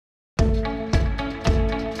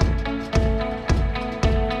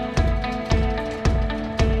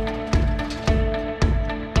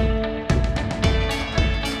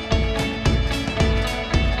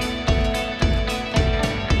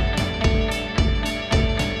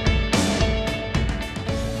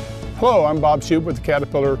Hello, I'm Bob Shoup with the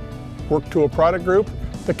Caterpillar Work Tool Product Group.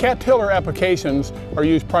 The CAT tiller applications are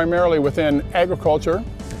used primarily within agriculture,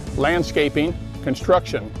 landscaping,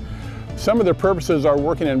 construction. Some of their purposes are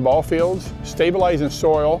working in ball fields, stabilizing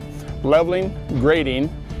soil, leveling, grading,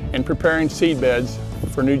 and preparing seed beds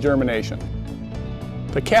for new germination.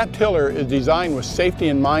 The CAT tiller is designed with safety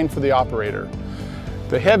in mind for the operator.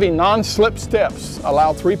 The heavy non-slip steps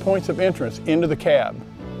allow 3 points of entrance into the cab.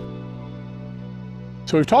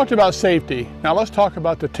 So we've talked about safety, now let's talk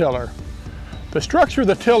about the tiller. The structure of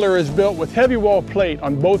the tiller is built with heavy wall plate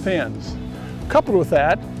on both ends. Coupled with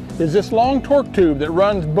that is this long torque tube that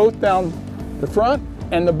runs both down the front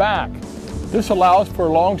and the back. This allows for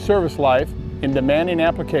long service life in demanding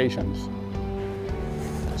applications.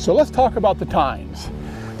 So let's talk about the tines.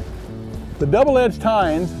 The double-edged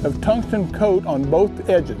tines have tungsten coat on both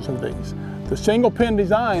edges of these. The single pin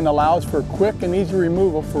design allows for quick and easy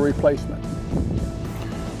removal for replacement.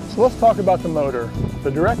 So let's talk about the motor.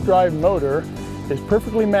 The direct drive motor is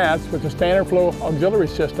perfectly matched with the standard flow auxiliary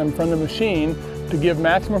system from the machine to give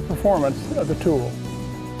maximum performance of the tool.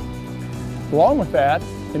 Along with that,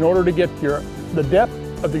 in order to get the depth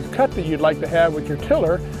of the cut that you'd like to have with your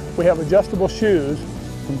tiller, we have adjustable shoes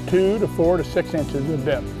from 2 to 4 to 6 inches of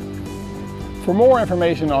depth. For more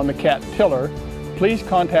information on the CAT tiller, please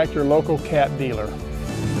contact your local CAT dealer.